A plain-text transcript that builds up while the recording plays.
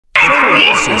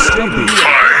versus SWA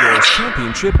Bedwars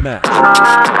Championship match.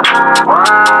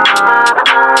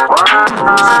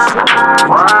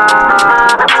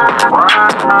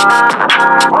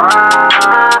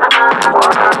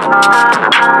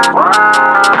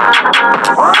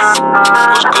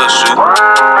 What's good, Sue?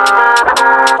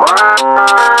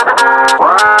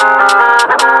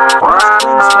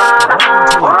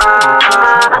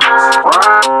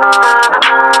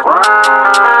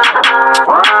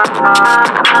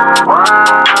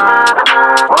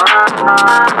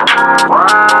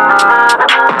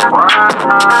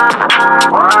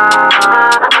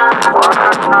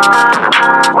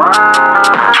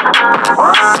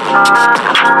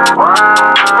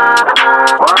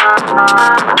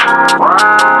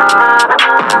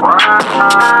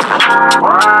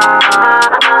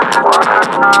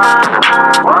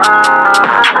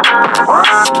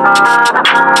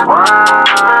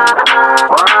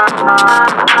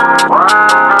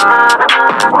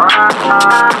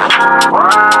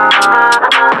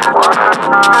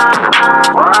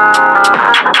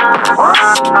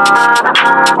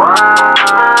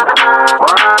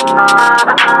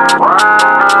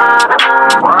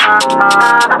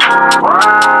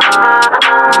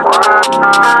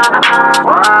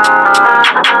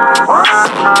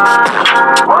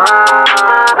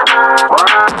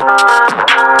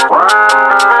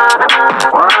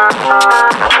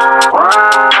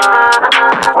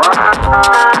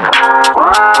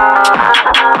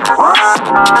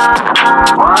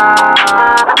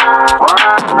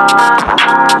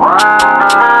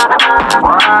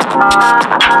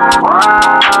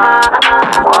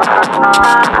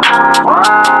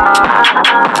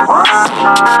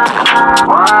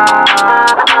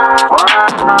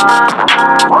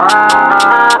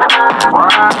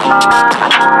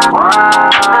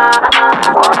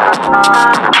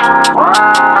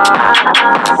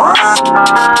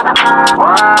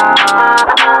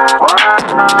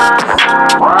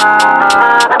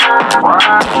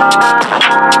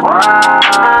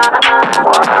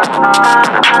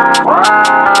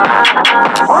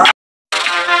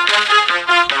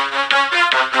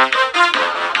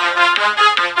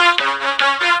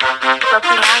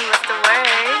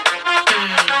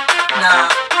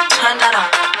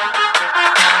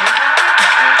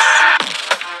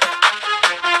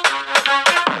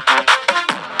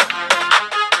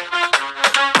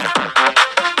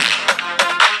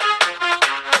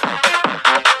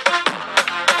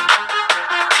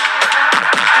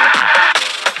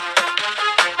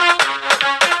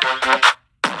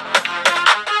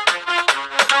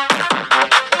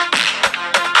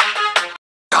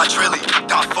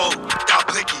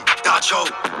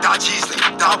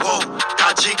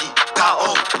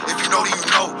 If you know, then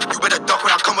you know. You better duck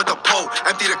when I come with the pole.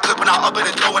 Empty the clip and I up in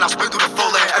the door and I spin through the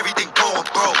floor, letting everything go,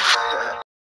 bro.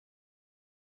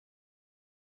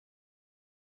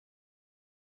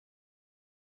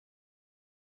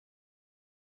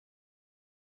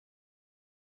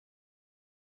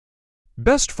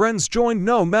 Best friends joined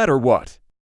no matter what.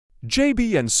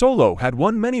 JB and Solo had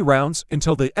won many rounds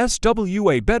until the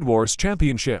SWA Bedwars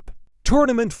Championship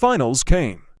tournament finals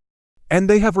came. And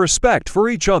they have respect for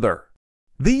each other.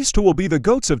 These two will be the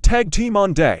GOATs of tag team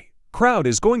on day. Crowd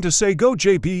is going to say go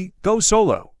JB, go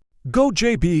Solo. Go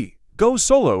JB, go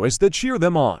Solo as they cheer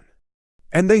them on.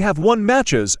 And they have won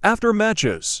matches after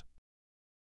matches.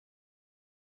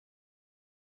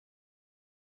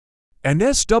 And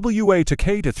SWA to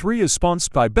K to 3 is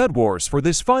sponsored by Bedwars for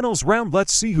this finals round.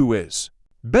 Let's see who is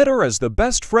better as the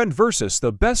best friend versus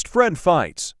the best friend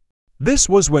fights. This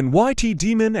was when YT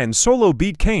Demon and Solo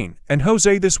beat Kane and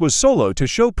Jose. This was Solo to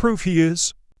show proof he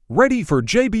is ready for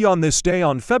JB on this day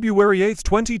on February 8,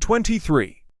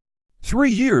 2023.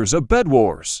 3 years of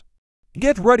Bedwars.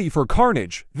 Get ready for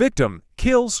carnage, victim,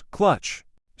 kills, clutch,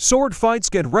 sword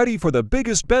fights. Get ready for the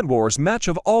biggest Bedwars match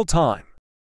of all time.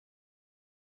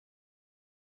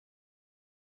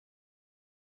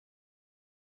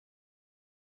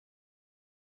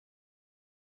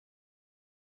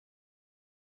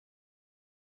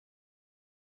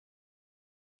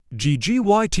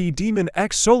 GGYT Demon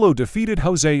X Solo defeated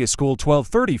Jose School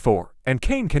 1234, and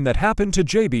Kane. Can that happen to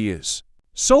JB? Is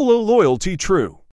Solo loyalty true?